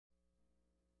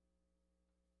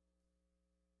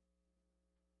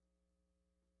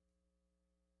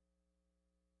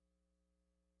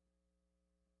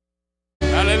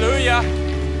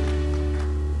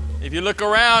If you look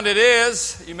around, it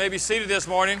is. You may be seated this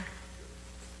morning.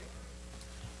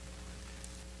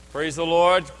 Praise the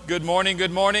Lord. Good morning,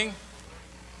 good morning.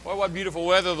 Well, what beautiful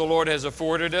weather the Lord has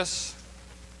afforded us,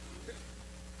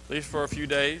 at least for a few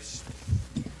days.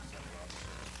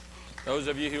 Those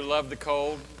of you who love the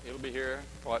cold, it'll be here,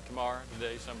 what, tomorrow,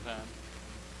 today, sometime.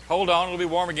 Hold on, it'll be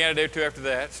warm again a day or two after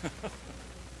that.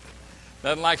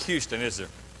 Nothing like Houston, is there?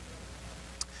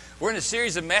 We're in a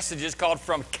series of messages called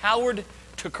From Coward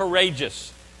to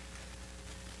Courageous.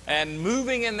 And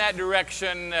moving in that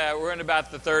direction, we're in about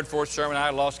the third, fourth sermon.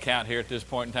 I lost count here at this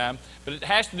point in time. But it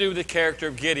has to do with the character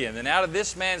of Gideon. And out of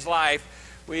this man's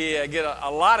life, we get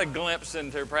a lot of glimpse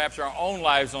into perhaps our own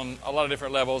lives on a lot of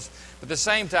different levels. But at the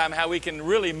same time, how we can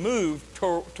really move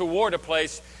toward a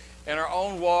place in our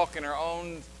own walk, in our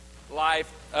own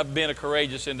life of being a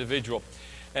courageous individual.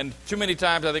 And too many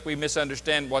times I think we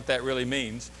misunderstand what that really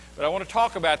means. But I want to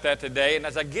talk about that today. And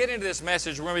as I get into this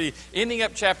message, we're going to be ending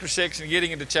up chapter 6 and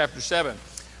getting into chapter 7.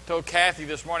 I told Kathy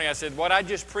this morning, I said, what I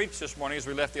just preached this morning as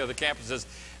we left the other campuses,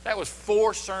 that was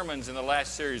 4 sermons in the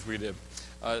last series we did.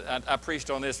 I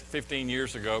preached on this 15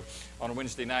 years ago on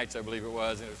Wednesday nights, I believe it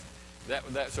was. And it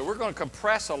was so we're going to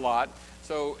compress a lot.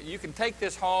 So you can take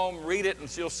this home, read it,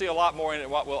 and you'll see a lot more in it,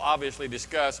 what we'll obviously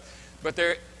discuss. But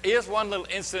there is one little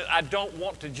incident I don't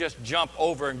want to just jump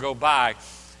over and go by.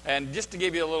 And just to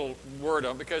give you a little word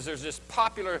on it, because there's this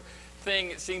popular thing,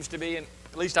 it seems to be, and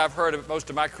at least I've heard of it most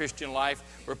of my Christian life,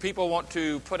 where people want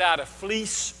to put out a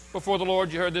fleece before the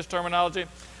Lord. You heard this terminology?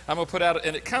 I'm going to put out,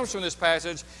 and it comes from this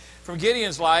passage from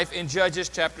Gideon's life in Judges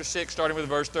chapter 6, starting with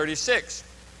verse 36.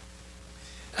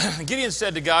 Gideon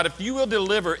said to God, if you will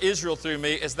deliver Israel through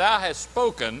me, as thou hast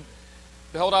spoken,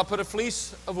 behold, I'll put a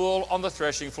fleece of wool on the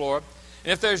threshing floor.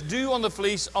 And if there's dew on the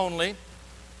fleece only,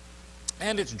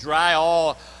 and it's dry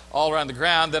all around the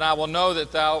ground, then I will know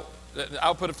that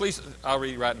I'll put a fleece, I'll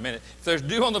read right in a minute. If there's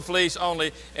dew on the fleece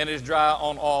only, and it is dry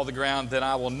on all the ground, then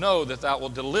I will know that thou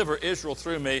wilt deliver Israel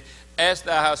through me, as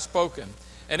thou hast spoken.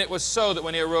 And it was so that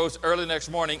when he arose early next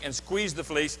morning and squeezed the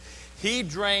fleece, he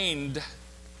drained,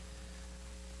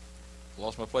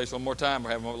 lost my place one more time,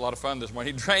 we're having a lot of fun this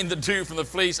morning. He drained the dew from the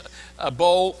fleece, a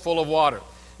bowl full of water.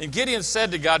 And Gideon said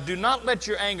to God, do not let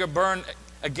your anger burn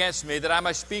against me, that I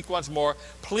may speak once more.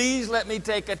 Please let me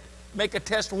make a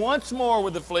test once more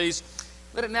with the fleece.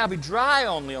 Let it now be dry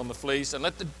only on the fleece, and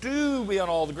let the dew be on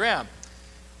all the ground.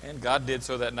 And God did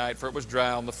so that night, for it was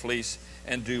dry on the fleece,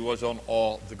 and dew was on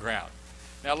all the ground.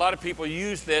 Now, a lot of people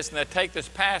use this, and they take this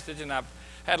passage, and I've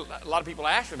had a lot of people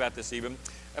ask me about this even.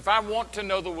 If I want to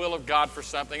know the will of God for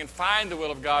something and find the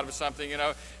will of God for something, you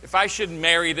know, if I should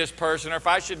marry this person or if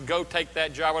I should go take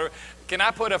that job, whatever, can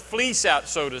I put a fleece out,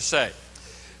 so to say?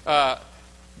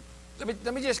 Let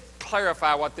me just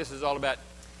clarify what this is all about.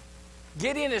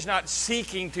 Gideon is not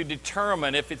seeking to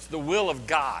determine if it's the will of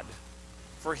God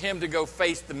for him to go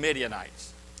face the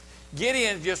Midianites.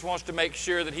 Gideon just wants to make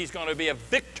sure that he's going to be a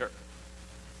victor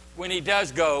when he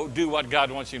does go do what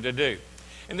God wants him to do.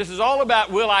 And this is all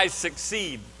about, will I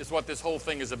succeed, is what this whole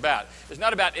thing is about. It's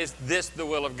not about, is this the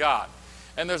will of God?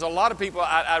 And there's a lot of people,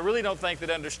 I really don't think, that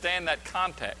understand that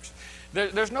context.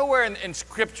 There's nowhere in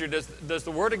Scripture does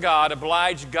the Word of God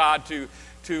oblige God to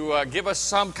give us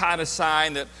some kind of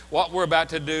sign that what we're about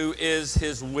to do is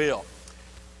His will.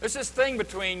 There's this thing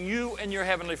between you and your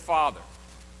Heavenly Father.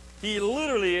 He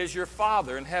literally is your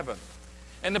Father in heaven.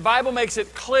 And the Bible makes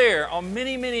it clear on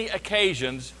many, many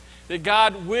occasions that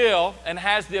God will and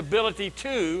has the ability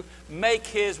to make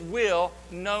His will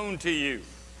known to you.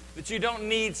 That you don't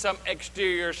need some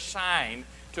exterior sign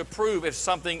to prove if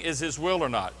something is His will or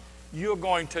not. You're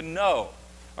going to know.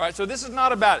 All right, so this is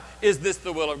not about, is this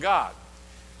the will of God?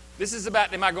 This is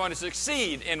about, am I going to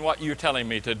succeed in what you're telling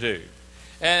me to do?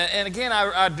 And again,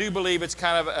 I do believe it's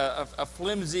kind of a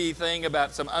flimsy thing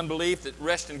about some unbelief that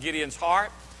rests in Gideon's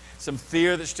heart. Some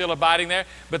fear that's still abiding there.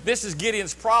 But this is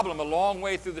Gideon's problem a long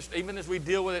way through this, even as we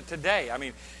deal with it today. I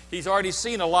mean, he's already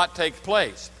seen a lot take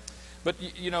place. But,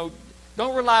 you know,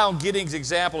 don't rely on Gideon's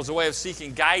example as a way of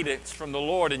seeking guidance from the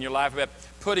Lord in your life about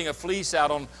putting a fleece out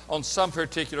on some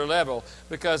particular level,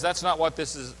 because that's not what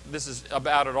this is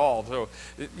about at all. So,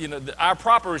 you know, our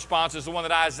proper response is the one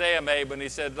that Isaiah made when he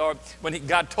said, Lord,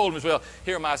 God told him as well,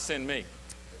 here am I, send me.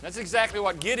 That's exactly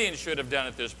what Gideon should have done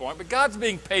at this point. But God's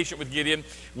being patient with Gideon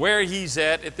where he's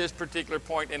at this particular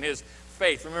point in his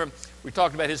faith. Remember, we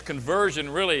talked about his conversion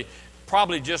really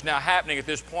probably just now happening at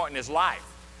this point in his life.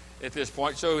 At this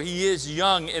point. So he is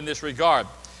young in this regard.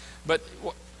 But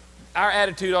our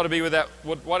attitude ought to be with that,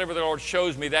 whatever the Lord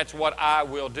shows me, that's what I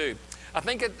will do. I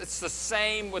think it's the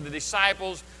same with the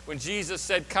disciples when Jesus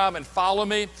said, come and follow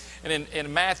me. And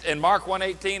in Mark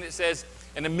 1:18 it says,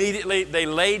 And immediately they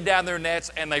laid down their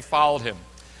nets and they followed him.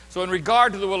 So in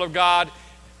regard to the will of God,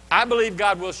 I believe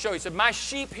God will show. He said, my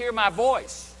sheep hear my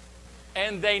voice,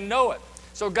 and they know it.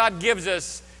 So God gives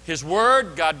us His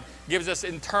Word. God gives us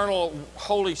internal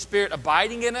Holy Spirit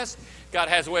abiding in us. God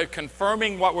has a way of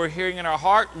confirming what we're hearing in our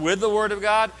heart with the Word of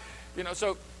God. You know,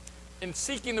 so in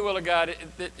seeking the will of God,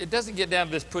 it doesn't get down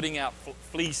to this putting out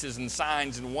fleeces and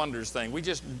signs and wonders thing. We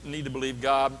just need to believe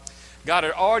God. God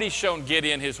had already shown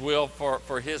Gideon His will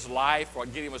for his life,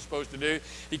 what Gideon was supposed to do.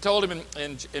 He told him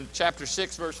in chapter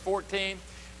 6, verse 14,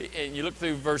 and you look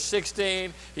through verse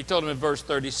 16, He told him in verse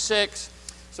 36.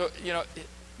 So, you know,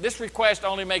 this request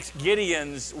only makes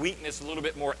Gideon's weakness a little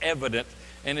bit more evident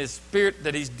in his spirit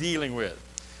that he's dealing with.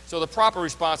 So the proper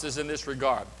response is in this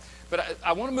regard. But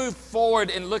I want to move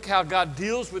forward and look how God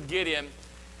deals with Gideon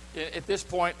at this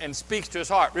point and speaks to his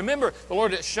heart. Remember, the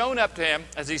Lord had shown up to him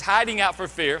as he's hiding out for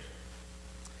fear,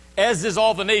 as is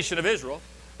all the nation of Israel.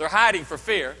 They're hiding for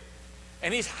fear.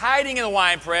 And he's hiding in the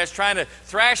winepress, trying to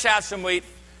thrash out some wheat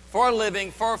for a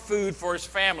living, for food, for his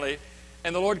family.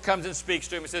 And the Lord comes and speaks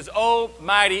to him. He says, "O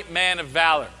mighty man of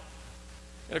valor."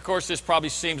 And of course, this probably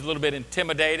seems a little bit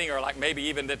intimidating, or like maybe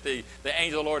even that the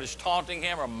angel of the Lord is taunting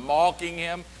him or mocking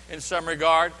him in some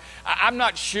regard. I'm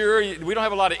not sure. We don't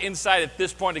have a lot of insight at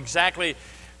this point exactly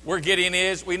where Gideon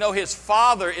is. We know his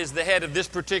father is the head of this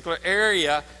particular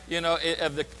area, you know,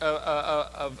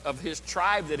 of his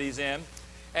tribe that he's in.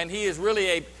 And he is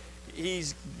really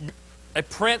he's a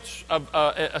prince,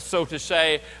 so to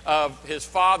say, of his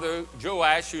father,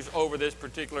 Joash, who's over this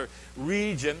particular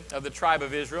region of the tribe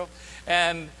of Israel.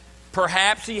 And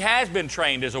perhaps he has been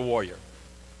trained as a warrior.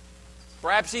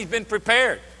 Perhaps he's been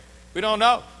prepared. We don't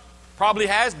know. Probably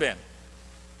has been.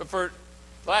 But for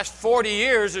the last 40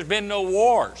 years, there's been no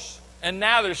wars. And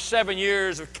now there's 7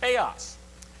 years of chaos.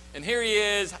 And here he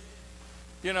is,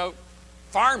 you know,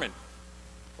 farming.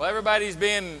 Well, everybody's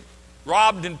being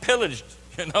robbed and pillaged.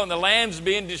 You know, and the land's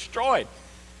being destroyed.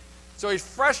 So he's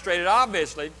frustrated,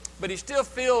 obviously, but he's still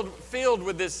filled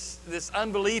with this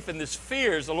unbelief and this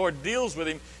fear as the Lord deals with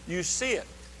him. You see it.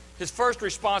 His first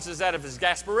response is that of his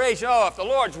desperation. Oh, if the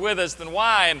Lord's with us, then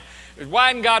why? And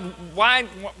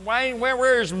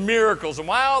where's miracles? And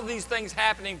why all these things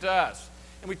happening to us?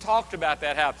 And we talked about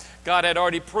that, how God had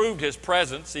already proved His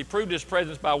presence. He proved His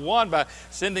presence by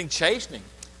sending chastening.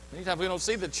 Many times we don't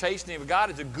see the chastening of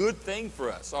God as a good thing for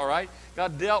us, all right?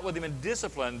 God dealt with him in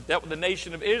discipline, dealt with the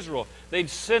nation of Israel. They'd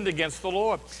sinned against the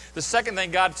Lord. The second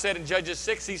thing God said in Judges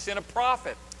 6, He sent a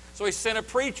prophet. So He sent a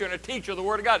preacher and a teacher of the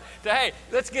Word of God to, hey,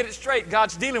 let's get it straight.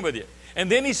 God's dealing with you.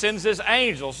 And then He sends this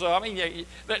angel. So, I mean,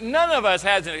 none of us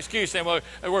has an excuse saying, well,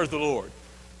 where's the Lord?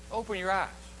 Open your eyes.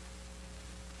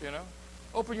 You know?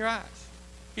 Open your eyes.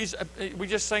 We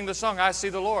just sang the song, I see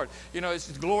the Lord. You know,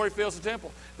 His glory fills the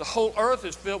temple. The whole earth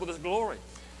is filled with His glory.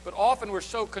 But often we're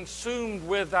so consumed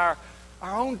with our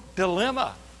own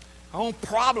dilemma, our own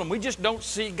problem. We just don't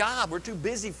see God. We're too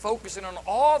busy focusing on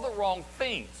all the wrong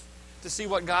things to see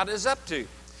what God is up to.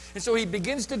 And so He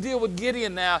begins to deal with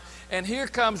Gideon now. And here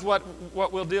comes what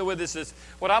we'll deal with. This is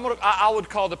what I would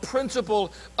call the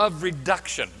principle of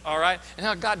reduction, all right? And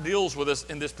how God deals with us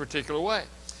in this particular way.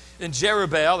 In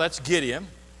Jerubbaal, that's Gideon.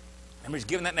 And he's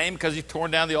given that name because he torn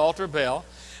down the altar of Baal.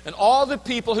 And all the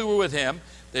people who were with him,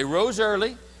 they rose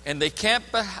early, and they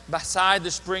camped beside the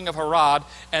spring of Harod.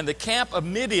 And the camp of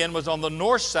Midian was on the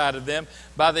north side of them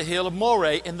by the hill of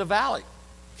Moreh in the valley.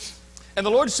 And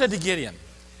the Lord said to Gideon,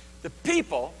 the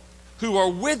people who are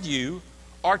with you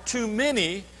are too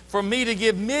many for me to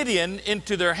give Midian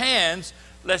into their hands,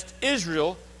 lest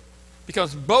Israel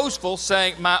becomes boastful,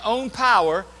 saying, my own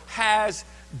power has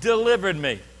delivered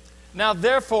me. Now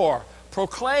therefore,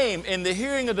 proclaim in the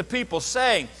hearing of the people,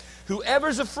 saying,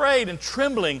 whoever's afraid and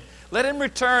trembling, let him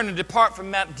return and depart from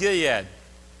Mount Gilead.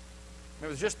 It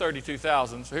was just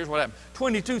 32,000, so here's what happened.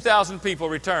 22,000 people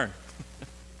returned.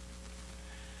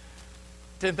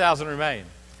 10,000 remained.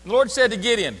 The Lord said to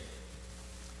Gideon,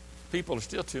 people are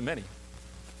still too many.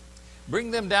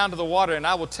 Bring them down to the water, and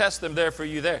I will test them there for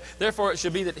you there. Therefore it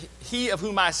shall be that he of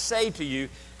whom I say to you,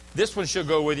 this one shall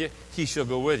go with you, he shall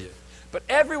go with you. But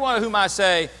everyone of whom I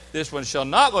say, this one shall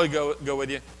not go with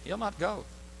you, he'll not go.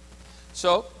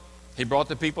 So he brought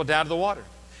the people down to the water.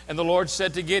 And the Lord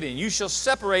said to Gideon, you shall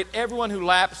separate everyone who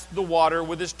laps the water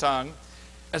with his tongue,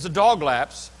 as a dog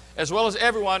laps, as well as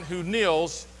everyone who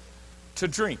kneels to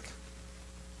drink.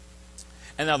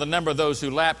 And now the number of those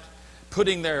who lapped,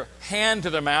 putting their hand to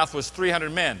their mouth, was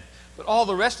 300 men. But all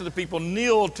the rest of the people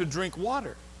kneeled to drink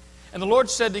water. And the Lord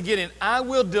said to Gideon, I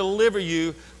will deliver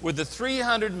you with the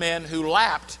 300 men who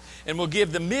lapped, and will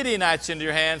give the Midianites into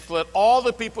your hands. Let all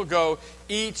the people go,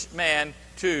 each man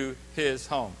to his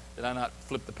home. Did I not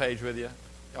flip the page with you?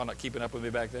 Y'all not keeping up with me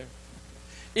back there?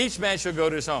 Each man shall go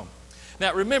to his home.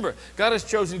 Now remember, God has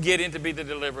chosen Gideon to be the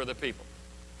deliverer of the people.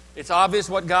 It's obvious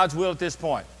what God's will at this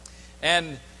point.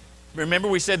 And remember,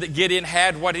 we said that Gideon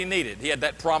had what he needed. He had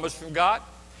that promise from God.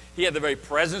 He had the very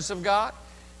presence of God.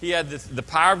 He had the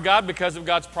power of God because of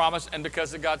God's promise and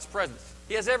because of God's presence.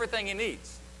 He has everything he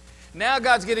needs. Now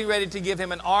God's getting ready to give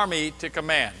him an army to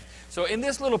command. So in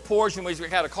this little portion, which we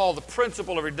kind of call the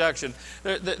principle of reduction,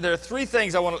 there are three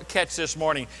things I want to catch this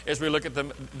morning as we look at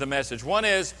the message. One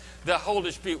is the whole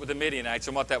dispute with the Midianites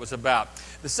and what that was about.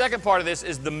 The second part of this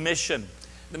is the mission.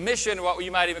 The mission, what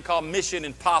you might even call mission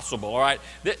impossible, all right?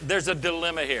 There's a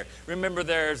dilemma here. Remember,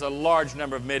 there's a large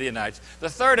number of Midianites. The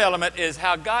third element is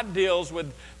how God deals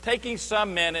with taking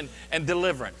some men and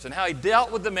deliverance, and how he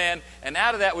dealt with the men, and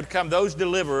out of that would come those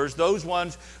deliverers, those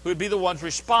ones who would be the ones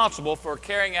responsible for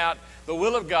carrying out the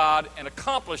will of God and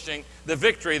accomplishing the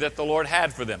victory that the Lord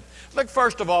had for them. Look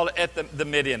first of all at the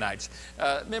Midianites.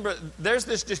 Remember, there's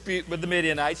this dispute with the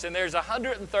Midianites, and there's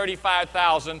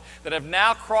 135,000 that have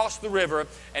now crossed the river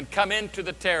and come into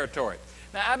the territory.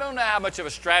 Now, I don't know how much of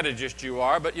a strategist you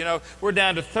are, but, you know, we're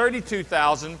down to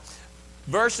 32,000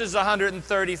 versus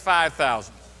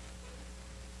 135,000.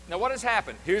 Now, what has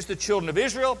happened? Here's the children of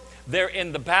Israel. They're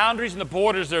in the boundaries and the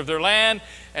borders of their land,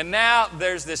 and now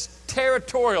there's this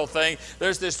territorial thing.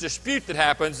 There's this dispute that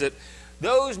happens that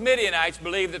those Midianites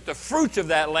believe that the fruits of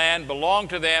that land belong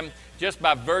to them just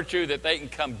by virtue that they can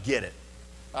come get it.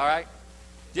 All right?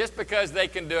 Just because they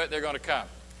can do it, they're going to come.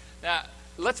 Now,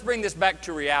 let's bring this back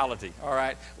to reality. All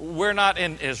right? We're not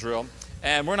in Israel,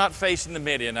 and we're not facing the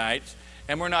Midianites,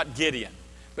 and we're not Gideon.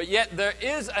 But yet there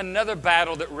is another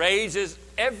battle that rages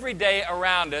every day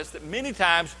around us that many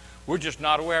times we're just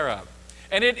not aware of.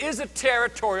 And it is a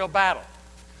territorial battle.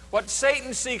 What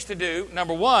Satan seeks to do,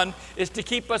 number one, is to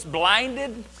keep us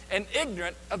blinded and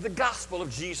ignorant of the gospel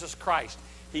of Jesus Christ.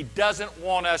 He doesn't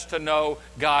want us to know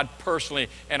God personally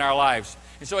in our lives.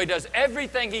 And so he does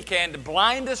everything he can to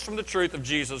blind us from the truth of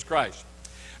Jesus Christ.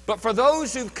 But for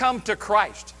those who've come to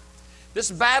Christ, this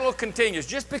battle continues.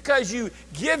 Just because you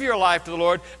give your life to the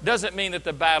Lord doesn't mean that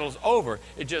the battle's over.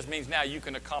 It just means now you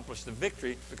can accomplish the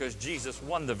victory because Jesus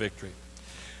won the victory.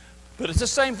 But it's the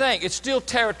same thing. It's still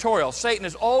territorial. Satan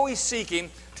is always seeking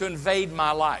to invade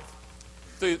my life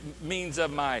through means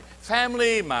of my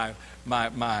family, my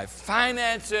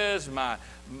finances,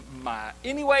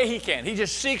 any way he can. He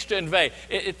just seeks to invade.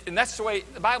 And that's the way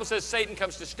the Bible says Satan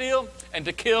comes to steal and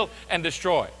to kill and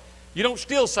destroy. You don't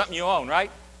steal something you own,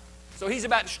 right? So he's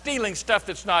about stealing stuff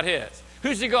that's not his.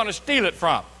 Who's he going to steal it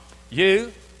from? You.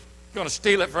 He's going to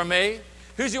steal it from me.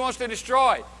 Who's he wants to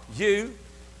destroy? You.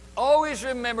 Always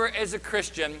remember, as a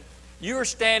Christian, you are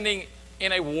standing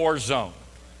in a war zone.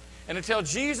 And until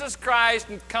Jesus Christ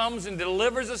comes and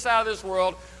delivers us out of this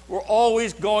world, we're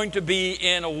always going to be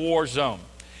in a war zone.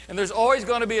 And there's always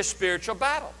going to be a spiritual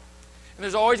battle. And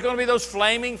there's always going to be those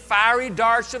flaming, fiery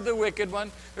darts of the wicked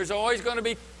one. There's always going to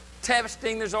be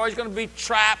testing. There's always going to be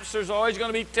traps. There's always going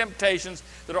to be temptations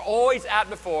that are always out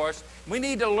before us. We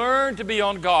need to learn to be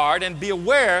on guard and be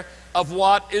aware of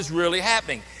what is really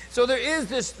happening. So there is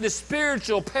this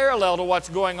spiritual parallel to what's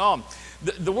going on.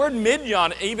 The word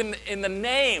Midian, even in the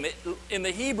name, in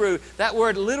the Hebrew, that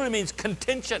word literally means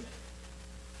contention,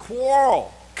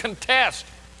 quarrel, contest.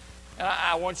 And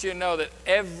I want you to know that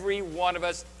every one of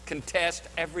us contest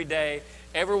every day.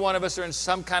 Every one of us are in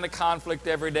some kind of conflict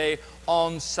every day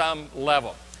on some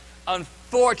level.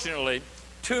 Unfortunately,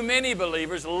 too many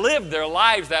believers live their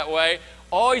lives that way,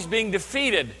 always being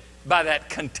defeated by that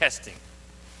contesting,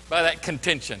 by that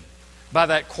contention, by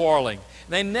that quarreling.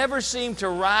 They never seem to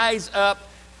rise up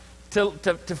to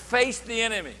face the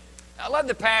enemy. I love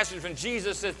the passage when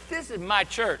Jesus says, "This is my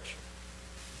church.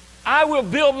 I will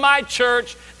build my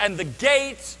church, and the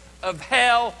gates of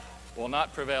hell will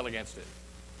not prevail against it."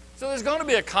 So there's going to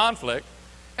be a conflict,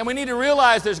 and we need to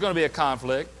realize there's going to be a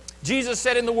conflict. Jesus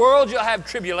said, "In the world you'll have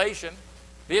tribulation.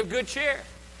 Be of good cheer.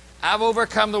 I've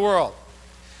overcome the world."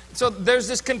 So there's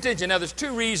this contention. Now, there's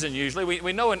two reasons usually.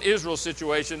 We know in Israel's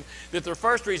situation that the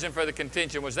first reason for the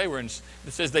contention was it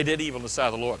says they did evil in the sight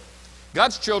of the Lord.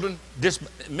 God's children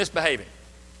misbehaving.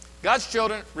 God's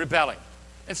children rebelling.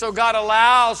 And so God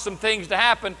allows some things to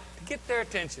happen to get their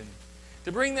attention,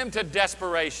 to bring them to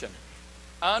desperation.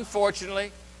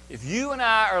 Unfortunately, if you and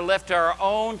I are left to our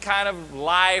own kind of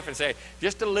life and say,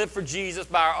 just to live for Jesus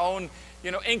by our own,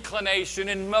 inclination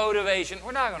and motivation,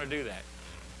 we're not going to do that.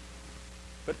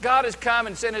 But God has come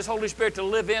and sent His Holy Spirit to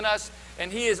live in us,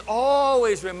 and He is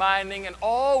always reminding and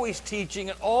always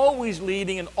teaching and always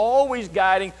leading and always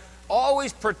guiding,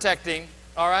 always protecting,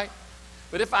 all right?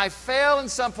 But if I fail in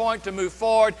some point to move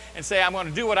forward and say I'm going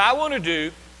to do what I want to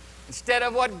do instead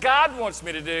of what God wants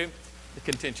me to do, the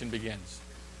contention begins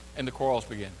and the quarrels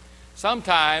begin.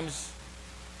 Sometimes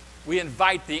we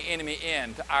invite the enemy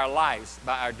into our lives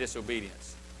by our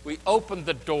disobedience. We open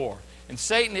the door. And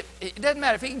Satan, it doesn't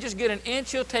matter. If he can just get an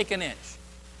inch, he'll take an inch.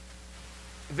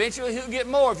 Eventually, he'll get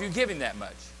more if you give him that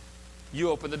much. You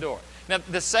open the door. Now,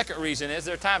 the second reason is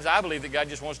there are times I believe that God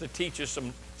just wants to teach us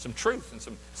some truth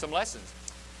and some lessons.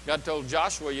 God told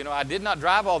Joshua, you know, I did not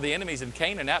drive all the enemies in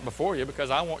Canaan out before you because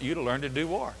I want you to learn to do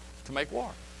war, to make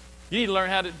war. You need to learn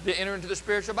how to enter into the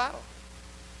spiritual battle.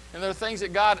 And there are things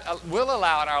that God will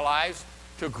allow in our lives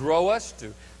to grow us,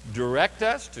 to direct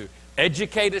us, to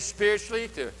educate us spiritually,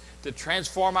 to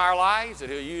transform our lives, that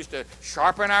He'll use to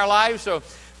sharpen our lives.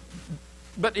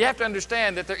 But you have to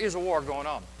understand that there is a war going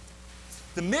on.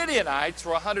 The Midianites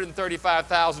were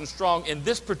 135,000 strong in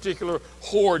this particular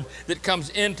horde that comes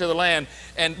into the land,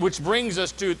 and which brings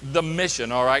us to the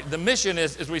mission, all right? The mission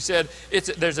is, as we said,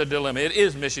 there's a dilemma. It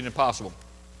is mission impossible.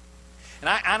 And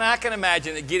I can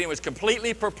imagine that Gideon was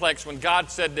completely perplexed when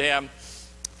God said to him,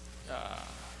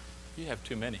 you have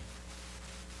too many.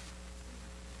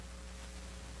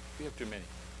 You have too many.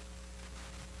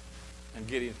 And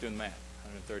Gideon's doing math.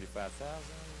 135,000,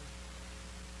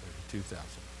 32,000.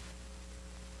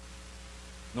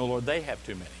 No, Lord, they have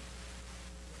too many.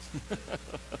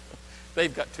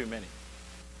 They've got too many.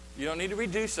 You don't need to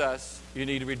reduce us. You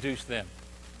need to reduce them.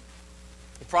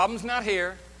 The problem's not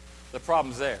here. The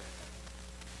problem's there.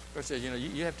 God says, you know,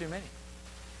 you have too many.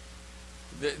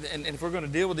 And if we're going to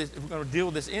deal with this, if we're going to deal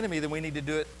with this enemy, then we need to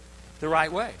do it the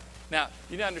right way. Now,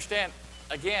 you need to understand,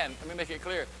 again, let me make it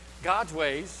clear. God's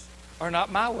ways are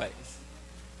not my ways.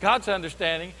 God's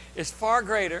understanding is far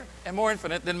greater and more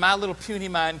infinite than my little puny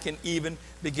mind can even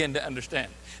begin to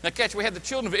understand. Now catch, we have the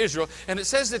children of Israel, and it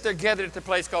says that they're gathered at the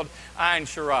place called Ain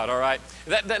Sharad, all right?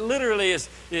 That literally is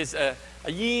a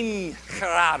yin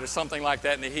charad or something like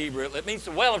that in the Hebrew. It means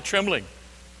the well of trembling.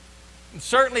 And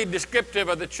certainly descriptive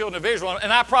of the children of Israel,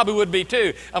 and I probably would be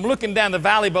too. I'm looking down the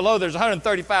valley below. There's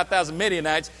 135,000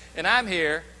 Midianites, and I'm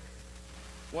here,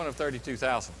 one of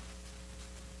 32,000.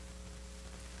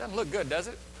 Doesn't look good, does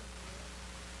it?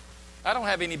 I don't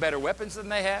have any better weapons than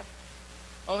they have.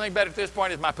 Only thing better at this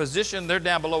point is my position. They're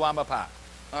down below, I'm up high.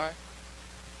 All right?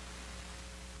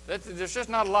 There's just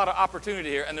not a lot of opportunity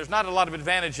here, and there's not a lot of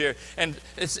advantage here. And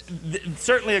it's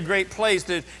certainly a great place.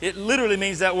 It literally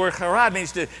means that word harad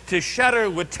means to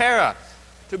shudder with terror,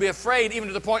 to be afraid even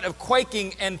to the point of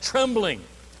quaking and trembling.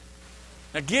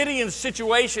 Now, Gideon's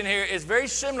situation here is very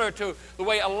similar to the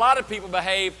way a lot of people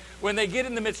behave when they get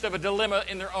in the midst of a dilemma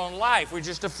in their own life. We're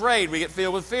just afraid. We get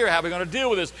filled with fear. How are we going to deal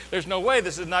with this? There's no way.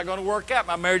 This is not going to work out.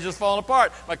 My marriage is falling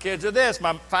apart. My kids are this.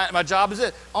 My job is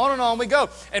this. On and on we go.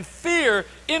 And fear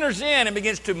enters in and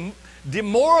begins to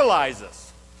demoralize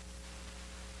us.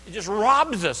 It just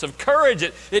robs us of courage.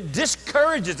 It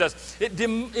discourages us. It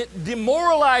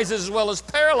demoralizes as well as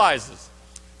paralyzes.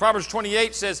 Proverbs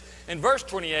 28 says, in verse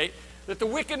 28, that the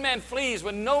wicked man flees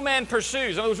when no man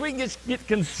pursues. In other words, we can get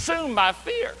consumed by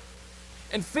fear.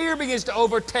 And fear begins to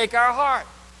overtake our heart.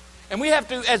 And we have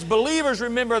to, as believers,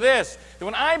 remember this, that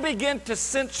when I begin to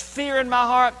sense fear in my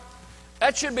heart,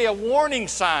 that should be a warning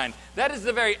sign. That is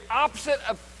the very opposite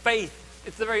of faith.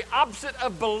 It's the very opposite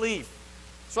of belief.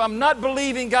 So I'm not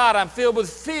believing God. I'm filled with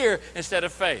fear instead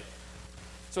of faith.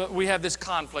 So we have this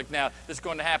conflict now that's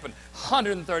going to happen.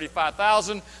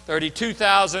 135,000,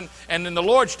 32,000, and then the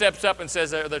Lord steps up and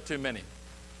says, there are too many. He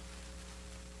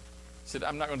said,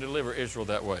 I'm not going to deliver Israel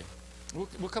that way.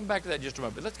 We'll come back to that in just a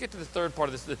moment. But let's get to the third part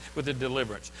of this with the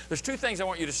deliverance. There's two things I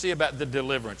want you to see about the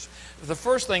deliverance. The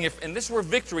first thing, and this is where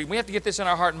victory, we have to get this in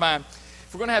our heart and mind.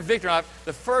 If we're going to have victory,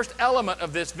 the first element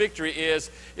of this victory is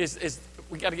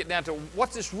we got to get down to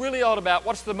what's this really all about?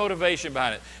 What's the motivation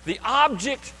behind it? The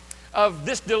object of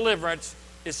this deliverance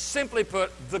is simply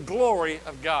put the glory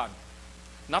of God.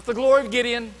 Not the glory of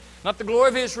Gideon, not the glory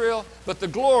of Israel, but the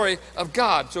glory of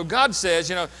God. So God says,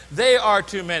 you know, they are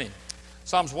too many.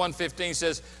 Psalms 115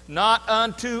 says, not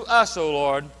unto us, O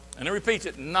Lord, and it repeats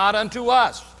it, not unto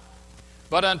us,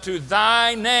 but unto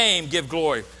thy name give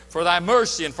glory, for thy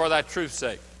mercy and for thy truth's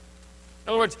sake. In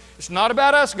other words, it's not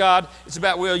about us, God, it's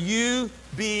about will you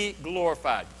be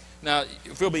glorified. Now,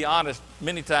 if we'll be honest,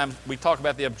 many times we talk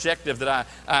about the objective that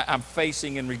I'm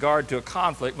facing in regard to a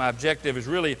conflict. My objective is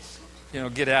really, you know,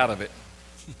 get out of it.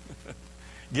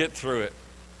 Get through it,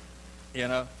 you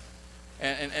know.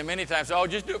 And many times, oh,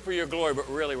 just do it for your glory, but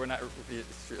really we're not,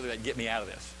 it's really like, get me out of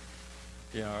this.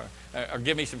 You know, or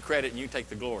give me some credit and you take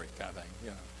the glory kind of thing, you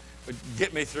know. But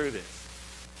get me through this.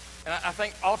 And I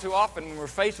think all too often when we're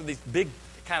faced with these big,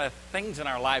 kind of things in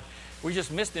our life, we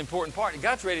just miss the important part.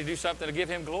 God's ready to do something to give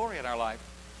him glory in our life.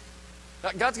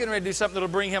 God's getting ready to do something that will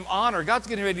bring him honor. God's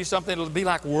getting ready to do something that will be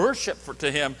like worship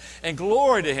to him and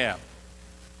glory to him.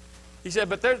 He said,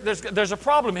 but there's a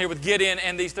problem here with Gideon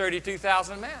and these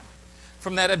 32,000 men.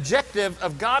 From that objective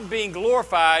of God being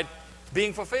glorified,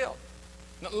 being fulfilled.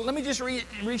 Now, let me just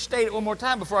restate it one more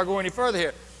time before I go any further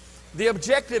here. The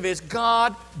objective is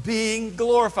God being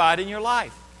glorified in your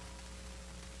life.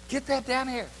 Get that down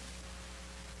here.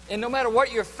 And no matter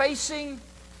what you're facing,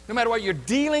 no matter what you're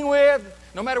dealing with,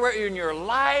 no matter where you're in your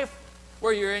life,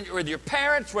 where you're in, with your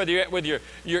parents, whether you're with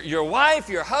your wife,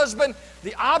 your husband,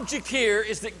 the object here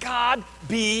is that God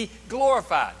be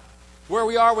glorified. Where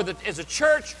we are as a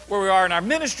church, where we are in our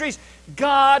ministries,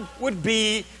 God would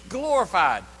be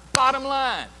glorified. Bottom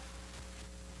line.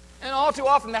 And all too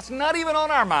often, that's not even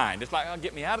on our mind. It's like, oh,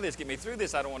 get me out of this, get me through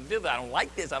this. I don't want to do that. I don't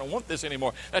like this. I don't want this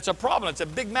anymore. That's a problem. It's a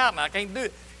big mountain. I can't do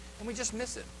it. And we just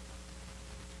miss it.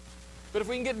 But if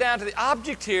we can get down to the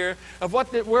object here of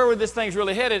where this thing's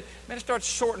really headed, man, it starts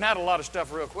sorting out a lot of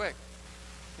stuff real quick.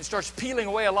 It starts peeling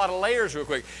away a lot of layers real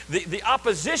quick. The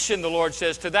opposition, the Lord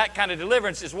says, to that kind of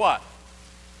deliverance is what?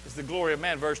 It's the glory of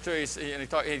man. Verse 2, he's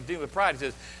dealing with pride.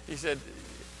 He said,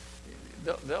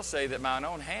 they'll say that mine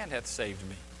own hand hath saved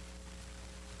me.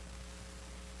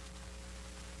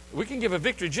 We can give a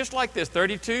victory just like this,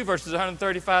 32 versus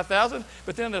 135,000,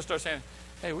 but then they'll start saying,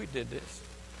 hey, we did this.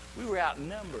 We were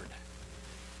outnumbered.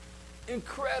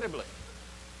 Incredibly.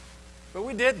 But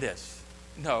we did this.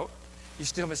 No, you're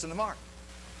still missing the mark.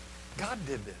 God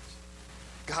did this.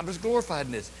 God was glorified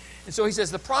in this. And so he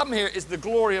says the problem here is the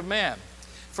glory of man.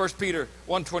 1 Peter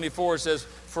 1:24 says,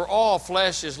 for all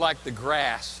flesh is like the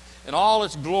grass, and all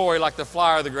its glory like the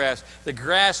flower of the grass. The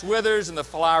grass withers and the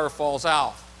flower falls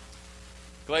out.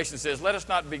 Galatians says, let us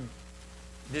not be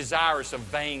desirous of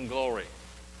vain glory,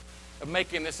 of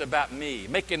making this about me,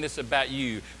 making this about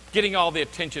you, getting all the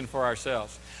attention for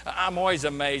ourselves. I'm always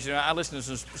amazed. I listen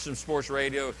to some sports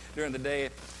radio during the day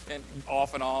and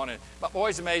off and on, and I'm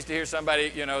always amazed to hear somebody,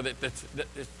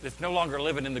 that's no longer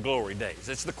living in the glory days.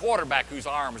 It's the quarterback whose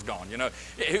arm's gone,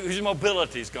 whose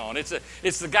mobility's gone. It's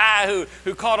the guy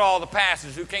who caught all the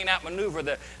passes, who can't outmaneuver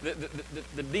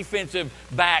the defensive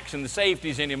backs and the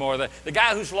safeties anymore. The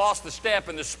guy who's lost the step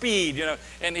and the speed,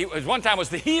 and he was one time was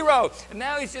the hero, and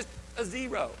now he's just a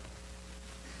zero.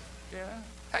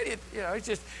 It's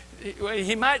just,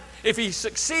 he might, if he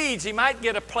succeeds, he might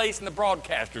get a place in the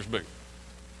broadcaster's booth.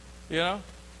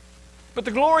 But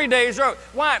the glory days are over.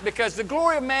 Why? Because the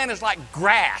glory of man is like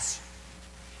grass.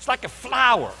 It's like a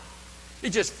flower.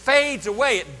 It just fades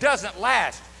away. It doesn't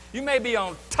last. You may be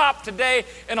on top today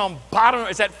and on bottom.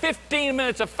 It's at 15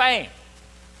 minutes of fame.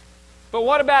 But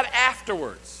what about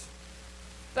afterwards?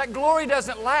 That glory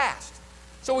doesn't last.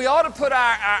 So we ought to put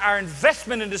our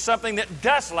investment into something that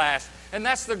does last, and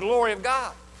that's the glory of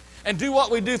God. And do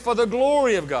what we do for the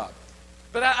glory of God.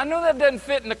 But I know that doesn't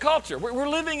fit in the culture. We're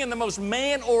living in the most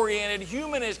man-oriented,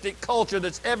 humanistic culture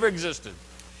that's ever existed.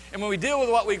 And when we deal with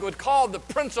what we would call the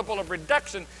principle of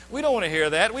reduction, we don't want to hear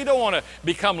that. We don't want to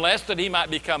become less that he might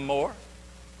become more.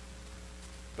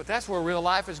 But that's where real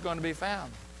life is going to be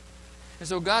found. And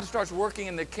so God starts working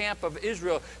in the camp of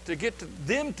Israel to get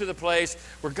them to the place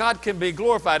where God can be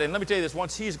glorified. And let me tell you this,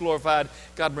 once he's glorified,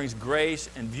 God brings grace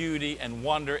and beauty and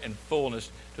wonder and fullness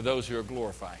to those who are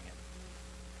glorifying him.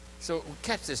 So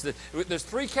catch this. There's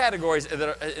three categories that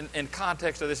are in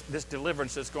context of this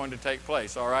deliverance that's going to take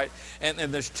place, all right? And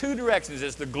there's two directions.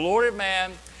 There's the glory of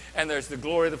man and there's the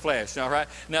glory of the flesh, all right?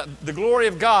 Now, the glory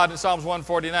of God in Psalms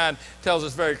 149 tells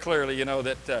us very clearly,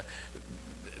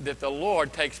 that the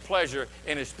Lord takes pleasure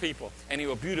in his people and he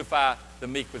will beautify the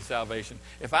meek with salvation.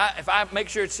 If I make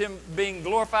sure it's him being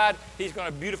glorified, he's going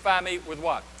to beautify me with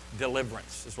what?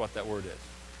 Deliverance is what that word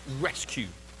is. Rescue.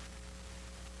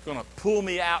 Going to pull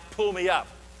me out, pull me up.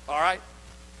 All right?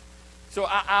 So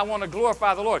I want to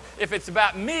glorify the Lord. If it's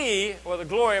about me or the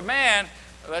glory of man,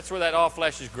 that's where that all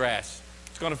flesh is grass.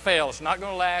 It's going to fail. It's not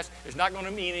going to last. It's not going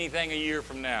to mean anything a year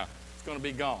from now. It's going to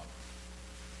be gone.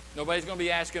 Nobody's going to be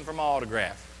asking for my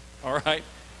autograph. All right?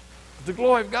 But the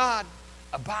glory of God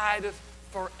abideth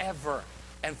forever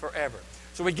and forever.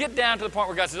 So we get down to the point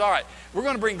where God says, all right, we're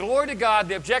going to bring glory to God.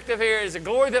 The objective here is a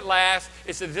glory that lasts.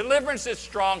 It's a deliverance that's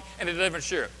strong and a deliverance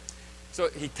sure. So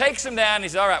he takes them down. He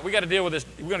says, all right, we got to deal with this.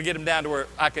 We're going to get them down to where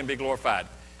I can be glorified.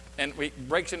 And he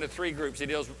breaks into three groups. He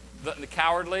deals with the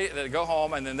cowardly that go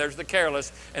home, and then there's the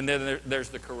careless, and then there's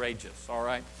the courageous, all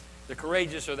right? The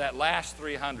courageous are that last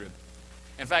 300.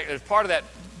 In fact, there's part of that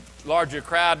larger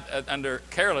crowd under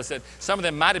careless that some of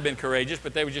them might have been courageous,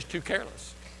 but they were just too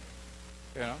careless.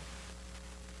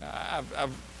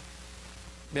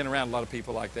 been around a lot of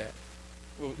people like that.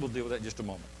 We'll deal with that in just a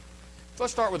moment. So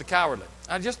let's start with the cowardly.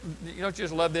 Don't you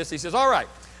just love this? He says, all right,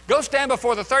 go stand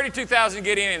before the 32,000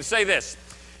 Gideon and say this.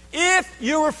 If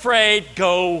you're afraid,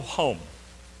 go home.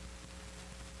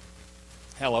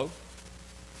 Hello?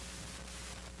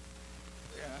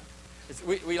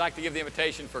 Yeah. We like to give the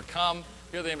invitation for come.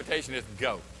 Here the invitation is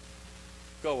go.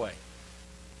 Go away.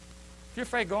 If you're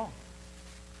afraid, go on.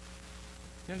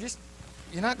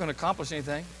 You're not going to accomplish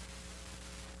anything.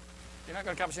 You're not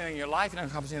going to accomplish anything in your life. You're not going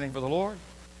to accomplish anything for the Lord.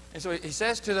 And so he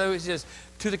says to those, he says,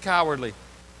 to the cowardly.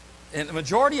 And the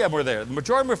majority of them were there. The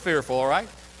majority of them were fearful, all right?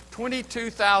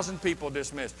 22,000 people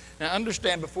dismissed. Now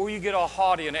understand, before you get all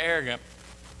haughty and arrogant,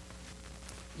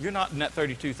 you're not in that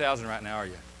 32,000 right now, are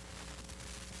you?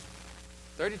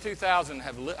 32,000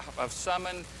 have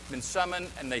been summoned,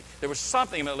 and there was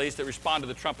something at least that responded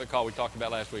to the trumpet call we talked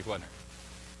about last week, wasn't there?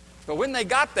 But when they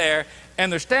got there,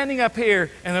 and they're standing up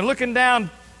here, and they're looking down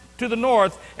to the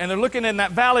north, and they're looking in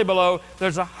that valley below,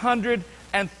 there's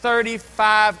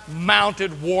 135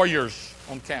 mounted warriors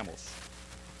on camels.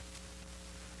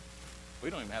 We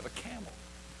don't even have a camel.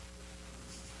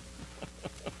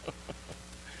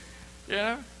 You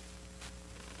know?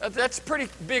 That's pretty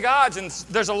big odds, and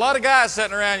there's a lot of guys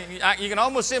sitting around. You can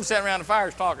almost see them sitting around the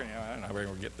fires talking. I don't know how we're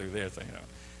going to get through this.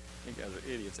 You guys are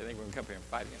idiots. I think we're going to come here and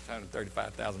fight against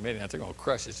 135,000 Midianites. They're going to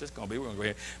crush us. We're going to go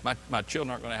here. My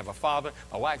children aren't going to have a father.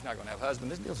 My wife's not going to have a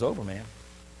husband. This deal's over, man.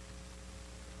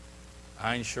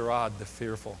 Ein Sharad, the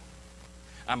fearful.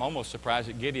 I'm almost surprised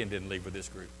that Gideon didn't leave with this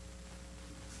group.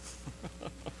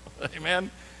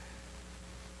 Amen.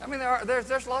 I mean,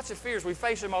 there's lots of fears. We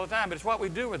face them all the time, but it's what we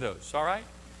do with those, all right?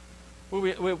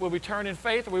 Will we turn in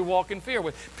faith, or we walk in fear?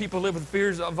 People live with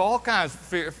fears of all kinds.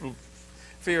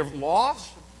 Fear of loss.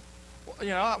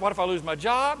 What if I lose my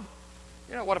job?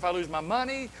 What if I lose my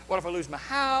money? What if I lose my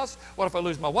house? What if I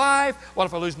lose my wife? What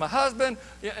if I lose my husband?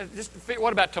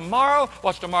 What about tomorrow?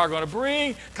 What's tomorrow going to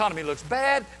bring? Economy looks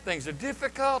bad. Things are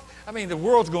difficult. I mean, the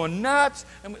world's going nuts,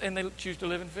 and they choose to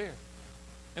live in fear.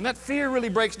 And that fear really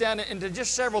breaks down into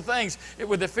just several things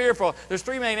with the fearful. There's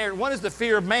three main areas. One is the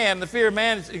fear of man. The fear of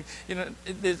man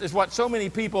is what so many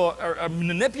people are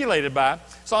manipulated by.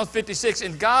 Psalm 56,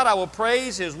 in God I will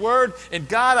praise His word. In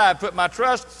God I put my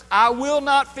trust. I will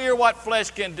not fear what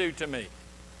flesh can do to me.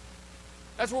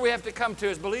 That's where we have to come to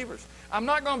as believers. I'm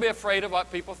not going to be afraid of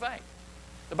what people think.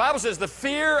 The Bible says the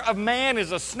fear of man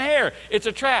is a snare. It's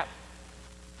a trap.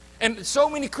 And so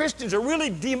many Christians are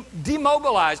really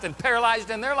demobilized and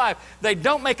paralyzed in their life. They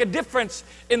don't make a difference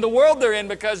in the world they're in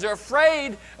because they're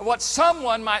afraid of what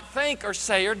someone might think or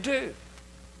say or do.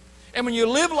 And when you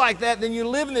live like that, then you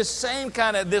live in this same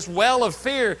kind of, this well of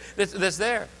fear that's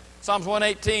there. Psalms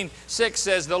 118:6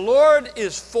 says, the Lord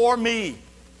is for me.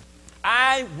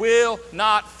 I will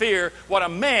not fear what a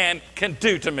man can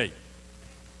do to me.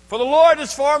 For the Lord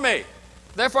is for me.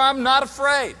 Therefore, I'm not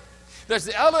afraid. There's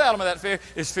the other element of that fear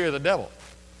is fear of the devil.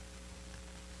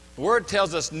 The Word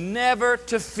tells us never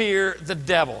to fear the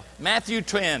devil. Matthew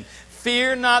 10,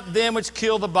 fear not them which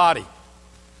kill the body,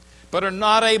 but are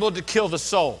not able to kill the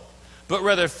soul, but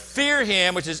rather fear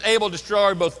him which is able to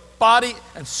destroy both body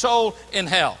and soul in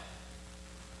hell.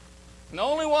 And the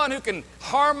only one who can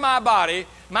harm my body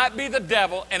might be the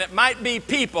devil, and it might be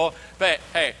people, but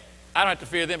hey, I don't have to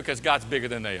fear them because God's bigger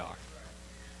than they are.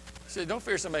 So don't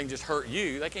fear somebody who can just hurt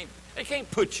you. They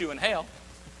can't put you in hell.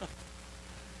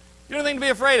 You don't have anything to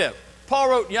be afraid of. Paul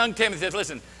wrote young Timothy, says,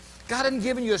 listen, God hasn't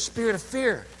given you a spirit of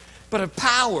fear, but of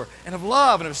power and of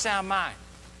love and of sound mind.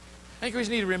 I think we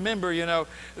just need to remember,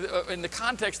 in the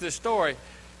context of this story,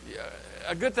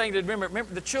 a good thing to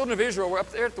remember, the children of Israel were up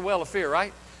there at the well of fear,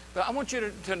 right? But I want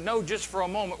you to know just for a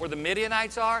moment where the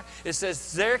Midianites are. It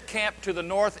says they're camped to the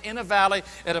north in a valley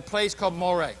at a place called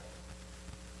Moreh.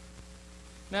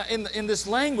 Now, in this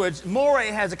language, Moreh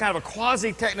has a kind of a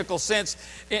quasi-technical sense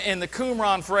in the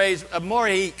Qumran phrase of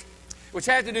Moreh, which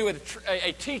has to do with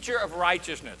a teacher of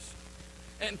righteousness.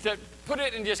 And to put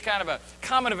it in just kind of a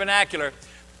common vernacular,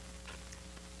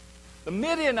 the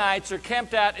Midianites are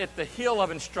camped out at the hill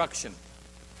of instruction.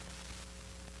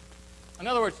 In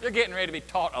other words, they're getting ready to be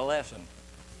taught a lesson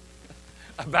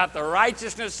about the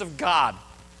righteousness of God.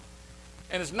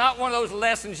 And it's not one of those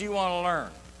lessons you want to learn.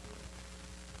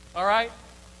 All right?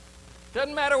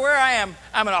 Doesn't matter where I am,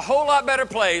 I'm in a whole lot better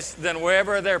place than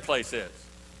wherever their place is.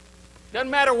 Doesn't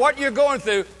matter what you're going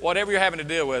through, whatever you're having to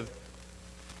deal with,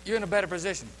 you're in a better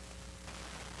position.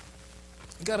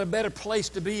 You've got a better place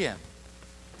to be in.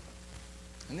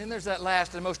 And then there's that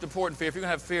last and most important fear. If you're going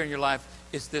to have fear in your life,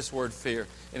 it's this word fear,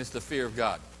 and it's the fear of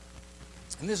God.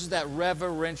 And this is that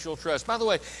reverential trust. By the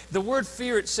way, the word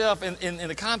fear itself in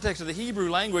the context of the Hebrew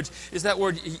language is that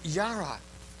word yara.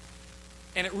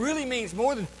 And it really means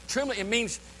more than trembling. It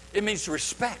means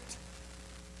respect,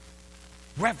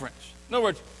 reverence. In other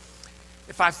words,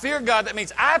 if I fear God, that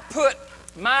means I put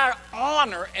my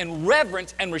honor and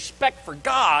reverence and respect for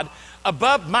God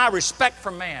above my respect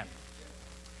for man.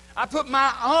 I put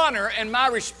my honor and my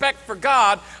respect for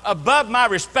God above my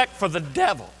respect for the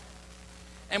devil.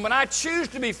 And when I choose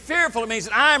to be fearful, it means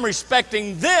that I'm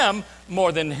respecting them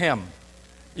more than him.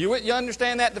 You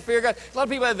understand that, the fear of God? A lot of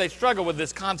people, they struggle with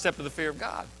this concept of the fear of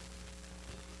God.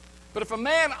 But if a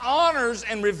man honors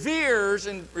and reveres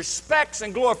and respects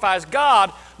and glorifies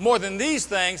God more than these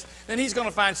things, then he's going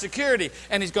to find security,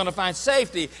 and he's going to find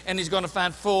safety, and he's going to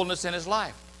find fullness in his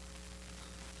life.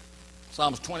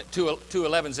 Psalms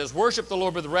 2:11 says, worship the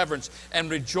Lord with reverence and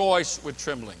rejoice with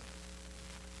trembling.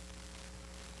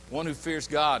 One who fears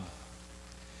God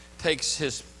takes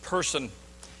his person,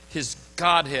 his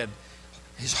Godhead,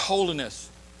 his holiness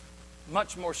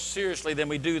much more seriously than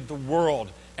we do the world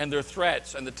and their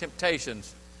threats and the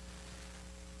temptations.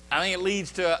 I think it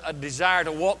leads to a desire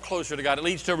to walk closer to God. It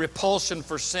leads to a repulsion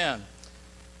for sin.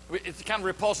 It's kind of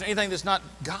repulsion, anything that's not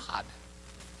God.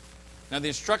 Now the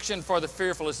instruction for the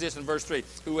fearful is this in verse 3.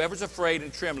 Whoever's afraid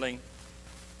and trembling,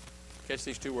 catch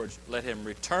these two words, let him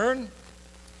return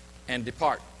and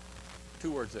depart.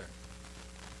 Two words there.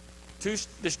 Two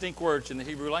distinct words in the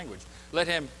Hebrew language. Let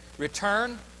him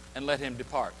return and let him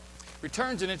depart.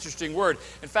 Return's an interesting word.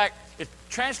 In fact, it's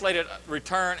translated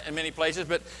return in many places,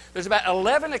 but there's about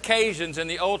 11 occasions in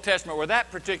the Old Testament where that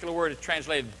particular word is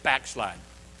translated backslide.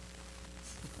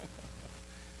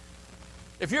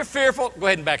 If you're fearful, go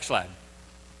ahead and backslide.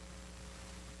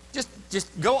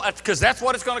 Just go, because that's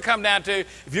what it's going to come down to.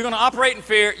 If you're going to operate in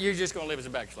fear, you're just going to live as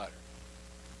a backslider.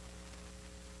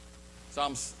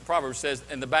 Proverbs says,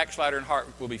 and the backslider in heart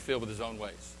will be filled with his own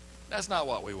ways. That's not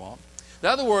what we want. The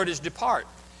other word is depart,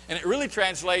 and it really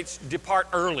translates depart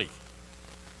early.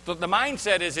 So the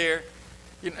mindset is here,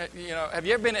 you know, have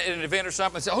you ever been at an event or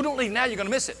something and said, oh, don't leave now, you're going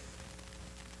to miss it.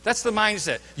 That's the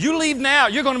mindset. You leave now,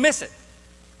 you're going to miss it.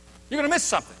 You're going to miss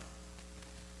something.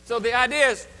 So the idea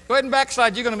is, go ahead and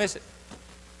backslide, you're going to miss it.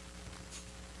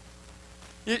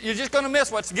 You're just going to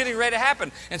miss what's getting ready to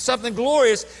happen. And something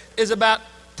glorious is about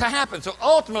to happen. So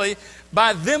ultimately,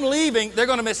 by them leaving, they're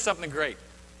going to miss something great.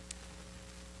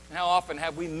 And how often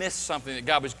have we missed something that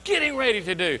God was getting ready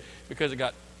to do because it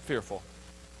got fearful?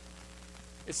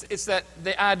 It's that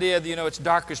the idea that, you know, it's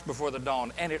darkest before the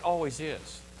dawn, and it always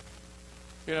is.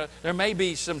 You know, there may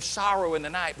be some sorrow in the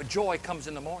night, but joy comes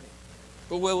in the morning.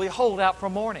 But will we hold out for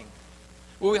morning?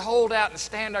 Will we hold out and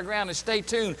stand our ground and stay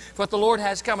tuned for what the Lord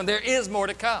has coming? There is more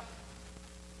to come.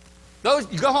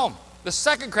 You go home. The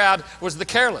second crowd was the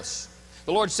careless.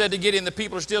 The Lord said to Gideon, the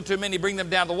people are still too many, bring them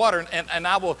down to the water, and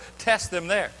I will test them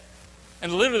there.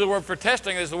 And literally the word for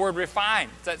testing is the word refine.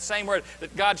 It's that same word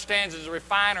that God stands as a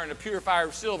refiner and a purifier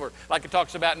of silver, like it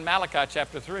talks about in Malachi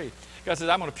chapter 3. God says,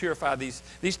 I'm going to purify these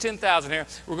 10,000 here.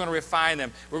 We're going to refine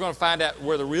them. We're going to find out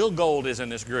where the real gold is in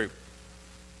this group.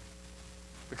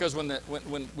 Because when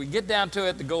we get down to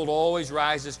it, the gold always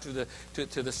rises to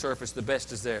the surface. The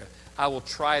best is there. I will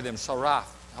try them, saraf.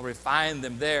 I'll refine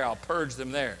them there. I'll purge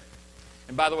them there.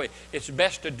 And by the way, it's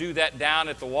best to do that down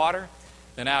at the water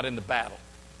than out in the battle.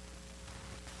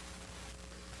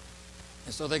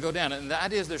 And so they go down. And the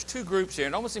idea is there's two groups here.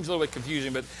 It almost seems a little bit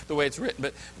confusing, but the way it's written,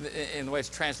 but in the way it's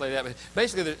translated out. But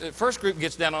basically, the first group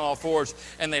gets down on all fours,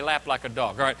 and they lap like a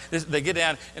dog. All right, they get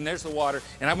down, and there's the water,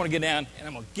 and I'm going to get down, and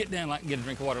I'm going to get down and get a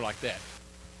drink of water like that.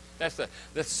 That's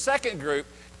the second group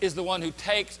is the one who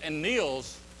takes and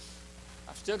kneels.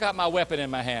 I've still got my weapon in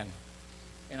my hand,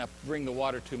 and I bring the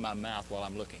water to my mouth while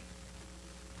I'm looking.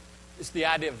 It's the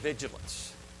idea of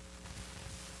vigilance.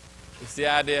 It's the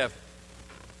idea of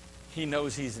he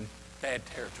knows he's in bad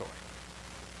territory.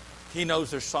 He knows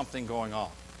there's something going on.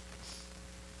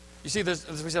 You see,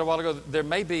 as we said a while ago, there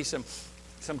may be some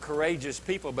courageous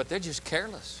people, but they're just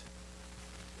careless.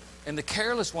 And the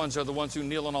careless ones are the ones who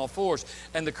kneel on all fours.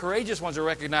 And the courageous ones are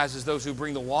recognized as those who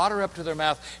bring the water up to their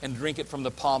mouth and drink it from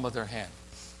the palm of their hand.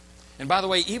 And by the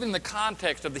way, even in the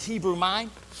context of the Hebrew mind,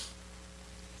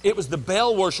 it was the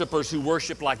Baal worshipers who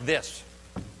worshiped like this.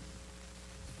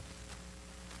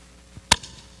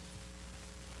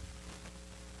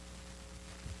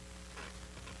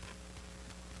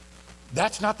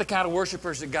 That's not the kind of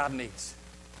worshipers that God needs.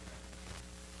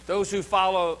 Those who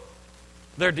follow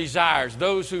their desires,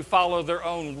 those who follow their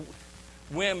own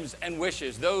whims and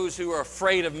wishes, those who are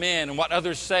afraid of men and what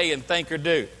others say and think or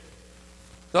do.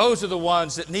 Those are the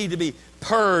ones that need to be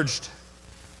purged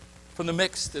from the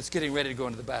mix that's getting ready to go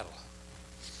into the battle.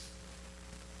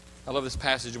 I love this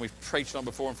passage, and we've preached on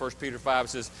before in 1 Peter 5. It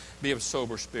says, be of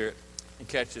sober spirit. And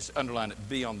catch this, underline it,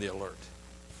 be on the alert.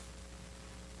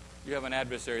 You have an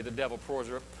adversary. The devil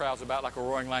prowls about like a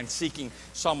roaring lion, seeking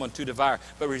someone to devour.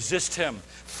 But resist him,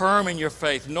 firm in your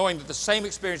faith, knowing that the same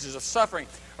experiences of suffering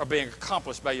are being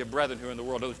accomplished by your brethren who are in the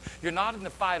world. You're not in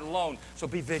the fight alone, so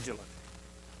be vigilant.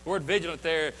 The word vigilant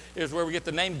there is where we get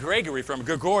the name Gregory from,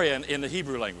 Gregorian in the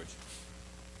Hebrew language.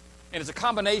 And it's a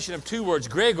combination of two words,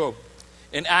 grego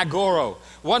and agoro.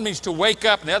 One means to wake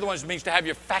up, and the other one means to have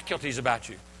your faculties about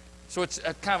you. So it's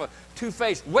a kind of a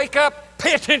two-faced. Wake up,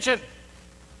 pay attention.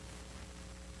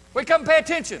 Wake up and pay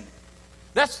attention.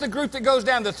 That's the group that goes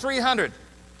down, the 300.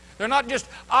 They're not just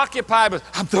occupied with,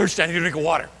 I'm thirsty, I need a drink of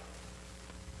water.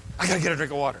 I got to get a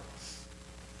drink of water.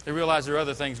 They realize there are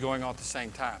other things going on at the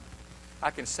same time.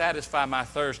 I can satisfy my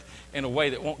thirst in a way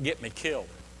that won't get me killed.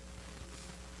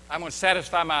 I'm going to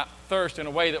satisfy my thirst in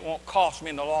a way that won't cost me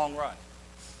in the long run.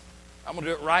 I'm going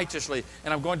to do it righteously,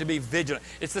 and I'm going to be vigilant.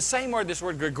 It's the same word, this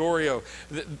word Gregorio,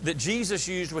 that Jesus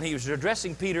used when he was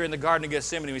addressing Peter in the Garden of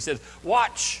Gethsemane. He said,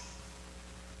 watch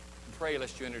and pray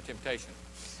lest you enter temptation.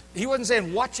 He wasn't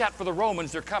saying, watch out for the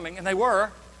Romans, they're coming, and they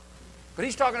were. But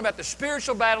he's talking about the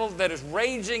spiritual battle that is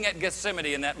raging at Gethsemane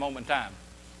in that moment in time.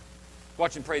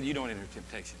 Watch and pray that you don't enter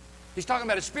temptation. He's talking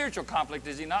about a spiritual conflict,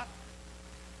 is he not?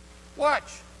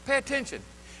 Watch. Pay attention.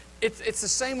 It's the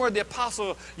same word the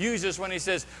apostle uses when he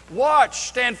says, watch,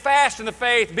 stand fast in the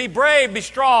faith, be brave, be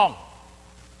strong.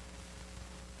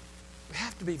 We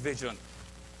have to be vigilant,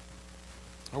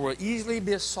 or we'll easily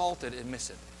be assaulted and miss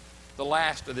it. The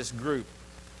last of this group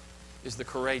is the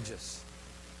courageous.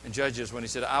 In Judges, when he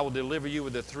said, I will deliver you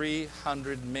with the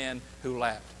 300 men who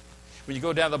lapped. When you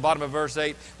go down to the bottom of verse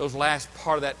 8, those last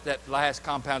part of that last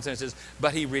compound sentence says,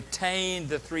 but he retained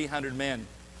the 300 men.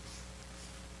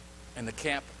 And the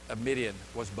camp of Midian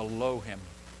was below him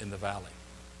in the valley.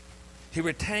 He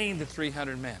retained the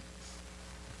 300 men.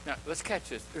 Now, let's catch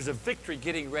this. There's a victory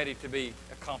getting ready to be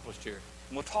accomplished here.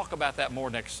 And we'll talk about that more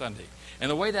next Sunday.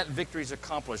 And the way that victory is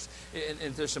accomplished,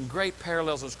 and there's some great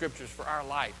parallels in Scriptures for our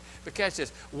life. But catch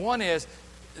this. One is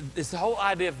the whole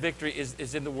idea of victory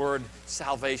is in the word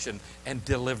salvation and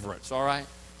deliverance, all right?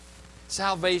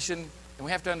 Salvation, and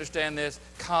we have to understand this,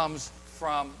 comes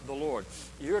from the Lord.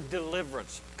 Your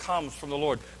deliverance comes from the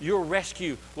Lord. Your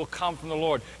rescue will come from the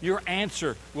Lord. Your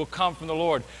answer will come from the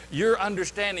Lord. Your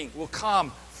understanding will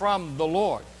come from the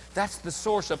Lord. That's the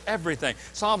source of everything.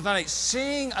 Psalm 98,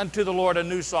 sing unto the Lord a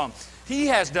new song. He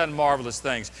has done marvelous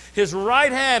things. His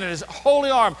right hand and his holy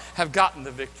arm have gotten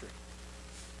the victory.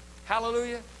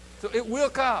 Hallelujah. So it will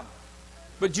come.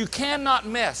 But you cannot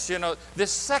miss,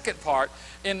 this second part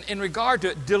in regard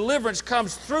to it. Deliverance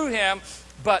comes through him,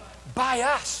 but by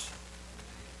us.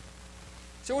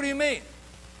 So what do you mean?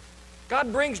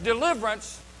 God brings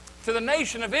deliverance to the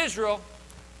nation of Israel,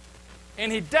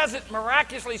 and he does it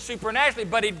miraculously, supernaturally,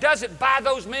 but he does it by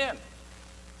those men.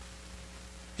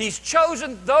 He's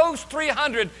chosen those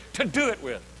 300 to do it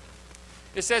with.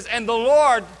 It says, and the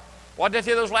Lord, what did I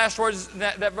say those last words,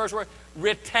 that verse were?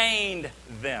 Retained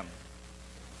them.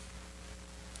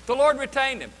 The Lord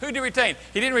retained them. Who did he retain?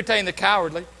 He didn't retain the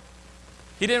cowardly.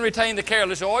 He didn't retain the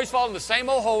careless. They always fall in the same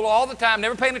old hole all the time,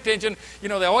 never paying attention. They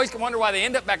always wonder why they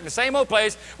end up back in the same old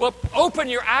place. Well, open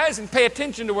your eyes and pay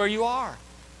attention to where you are.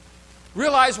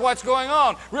 Realize what's going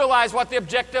on. Realize what the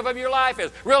objective of your life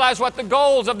is. Realize what the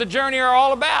goals of the journey are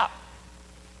all about.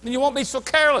 And you won't be so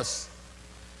careless.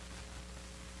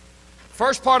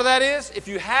 First part of that is, if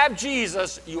you have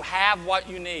Jesus, you have what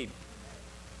you need.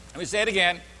 Let me say it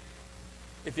again.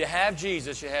 If you have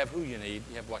Jesus, you have who you need.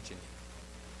 You have what you need.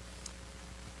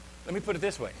 Let me put it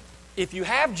this way. If you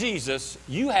have Jesus,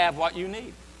 you have what you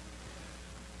need.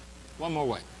 One more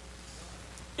way.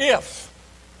 If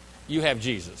you have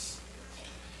Jesus,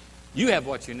 you have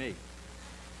what you need.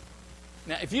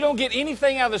 Now, if you don't get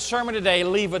anything out of the sermon today,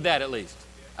 leave with that at least.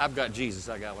 I've got Jesus.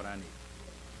 I got what I need.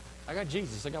 I got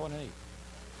Jesus. I got what I need.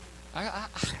 I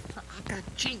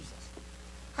got Jesus.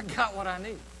 I got what I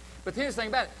need. But here's the thing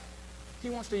about it.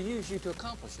 He wants to use you to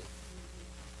accomplish it.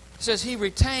 It says he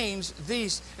retains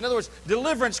these. In other words,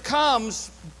 deliverance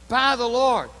comes by the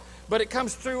Lord, but it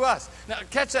comes through us. Now,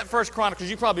 catch that First Chronicles.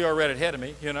 You probably already read it ahead of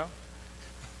me,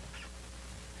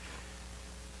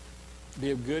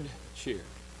 Be of good cheer,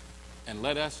 and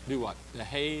let us do what?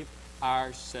 Behave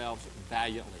ourselves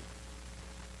valiantly.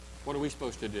 What are we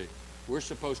supposed to do? We're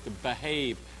supposed to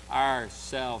behave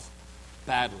ourselves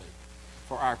badly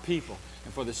for our people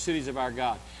and for the cities of our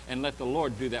God, and let the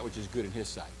Lord do that which is good in his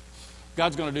sight.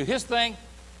 God's going to do his thing.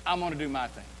 I'm going to do my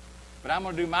thing. But I'm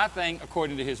going to do my thing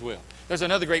according to his will. There's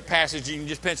another great passage. You can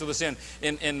just pencil this in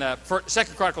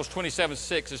 2 Chronicles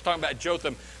 27:6. It's talking about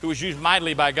Jotham, who was used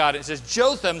mightily by God. It says,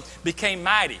 Jotham became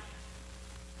mighty.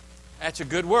 That's a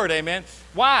good word, amen.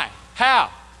 Why?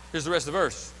 How? Here's the rest of the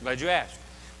verse. Glad you asked.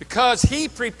 Because he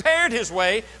prepared his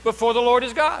way before the Lord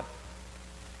his God.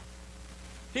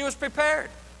 He was prepared.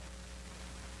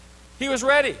 He was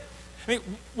ready. I mean,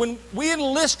 when we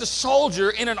enlist a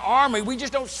soldier in an army, we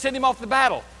just don't send him off to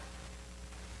battle.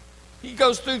 He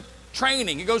goes through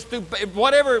training. He goes through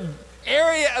whatever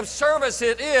area of service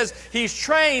it is, he's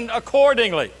trained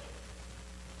accordingly.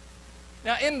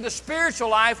 Now, in the spiritual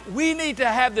life, we need to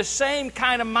have the same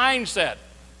kind of mindset.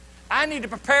 I need to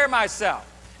prepare myself.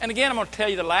 And again, I'm going to tell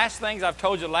you the last things I've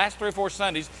told you the last 3 or 4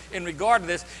 Sundays in regard to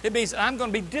this. It means I'm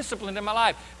going to be disciplined in my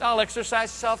life. I'll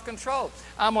exercise self-control.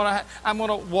 I'm going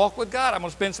to walk with God. I'm going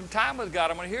to spend some time with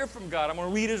God. I'm going to hear from God. I'm going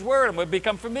to read His Word. I'm going to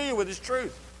become familiar with His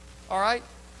truth. All right?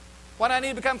 Why do I need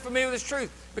to become familiar with His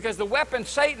truth? Because the weapon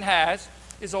Satan has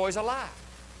is always a lie.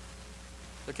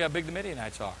 Look how big the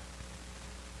Midianites are.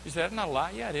 You say, that's not a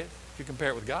lie. Yeah, it is, if you compare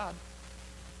it with God.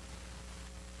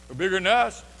 They're bigger than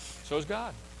us. So is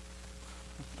God.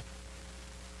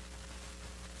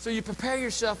 So you prepare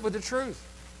yourself with the truth.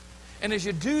 And as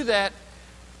you do that,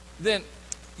 then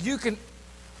you can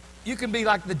be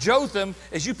like the Jotham.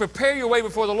 As you prepare your way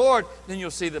before the Lord, then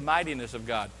you'll see the mightiness of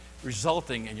God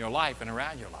resulting in your life and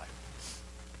around your life.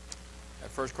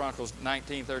 1 Chronicles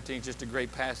 19:13 is just a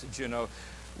great passage, you know.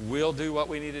 We'll do what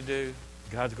we need to do.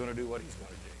 God's going to do what He's going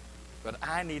to do. But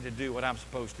I need to do what I'm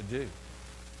supposed to do.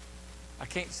 I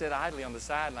can't sit idly on the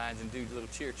sidelines and do little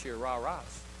cheer, cheer,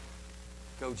 rah-rahs.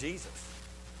 Go Jesus.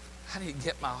 I need to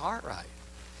get my heart right.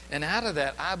 And out of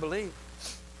that, I believe,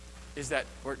 is that,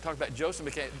 we're talking about Joseph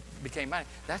became mighty.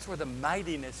 That's where the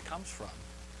mightiness comes from.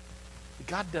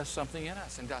 God does something in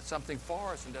us and does something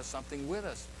for us and does something with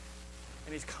us.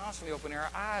 And He's constantly opening our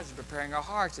eyes and preparing our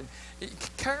hearts. And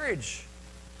courage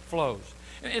flows.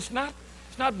 And it's not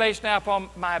based now upon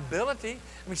my ability.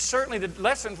 I mean, certainly the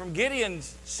lesson from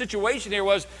Gideon's situation here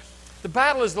was the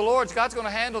battle is the Lord's. God's going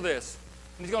to handle this.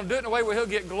 And He's going to do it in a way where He'll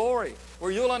get glory,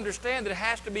 where you'll understand that it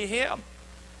has to be Him.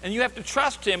 And you have to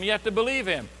trust Him. You have to believe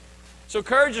Him. So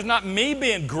courage is not me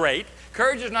being great.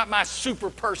 Courage is not my super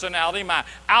personality, my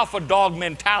alpha dog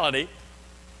mentality. In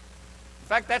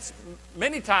fact, that's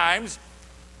many times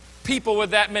people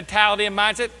with that mentality and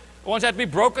mindset, the ones that have to be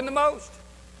broken the most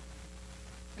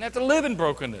and have to live in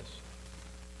brokenness.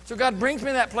 So God brings me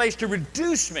to that place to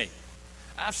reduce me.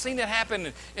 I've seen it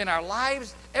happen in our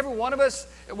lives. Every one of us,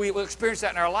 we will experience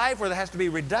that in our life where there has to be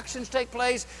reductions take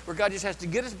place, where God just has to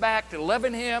get us back to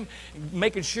loving Him,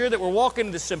 making sure that we're walking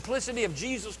in the simplicity of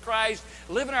Jesus Christ,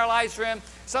 living our lives for Him.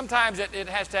 Sometimes it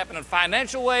has to happen in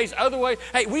financial ways, other ways.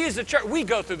 Hey, we as a church, we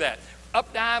go through that.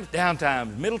 Up times, down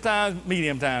times, middle times,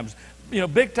 medium times,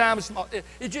 big times, small.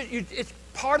 It's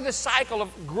part of the cycle of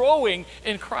growing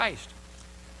in Christ.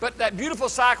 But that beautiful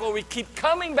cycle where we keep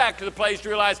coming back to the place to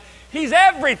realize He's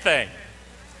everything.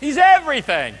 He's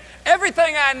everything.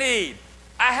 Everything I need,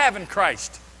 I have in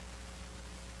Christ.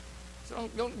 So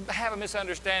don't have a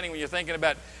misunderstanding when you're thinking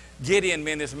about Gideon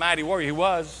being this mighty warrior. He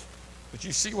was, but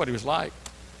you see what he was like.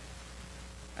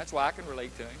 That's why I can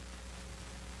relate to him.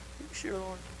 You sure,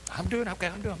 Lord? I'm doing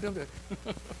good.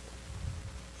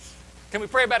 Can we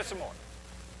pray about it some more?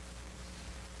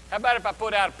 How about if I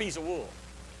put out a piece of wool?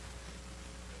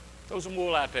 Throw some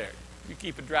wool out there. You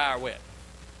keep it dry or wet.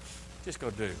 Just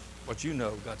go do what you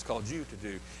know God's called you to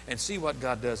do and see what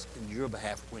God does in your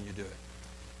behalf when you do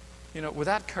it.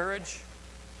 Without courage,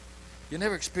 you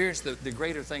never experience the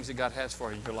greater things that God has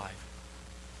for you in your life.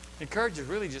 And courage is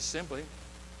really just simply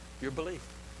your belief.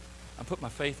 I put my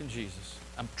faith in Jesus.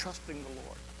 I'm trusting the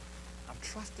Lord. I'm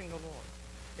trusting the Lord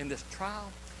in this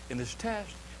trial, in this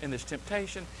test, in this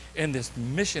temptation, in this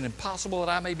mission impossible that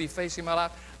I may be facing in my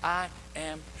life. I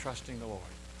am trusting the Lord.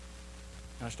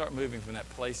 And I start moving from that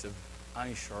place of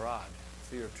Ain Sharad,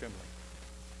 fear of trembling,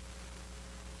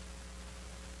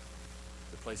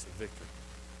 the place of victory.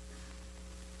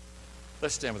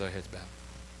 Let's stand with our heads bowed.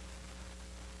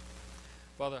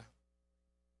 Father,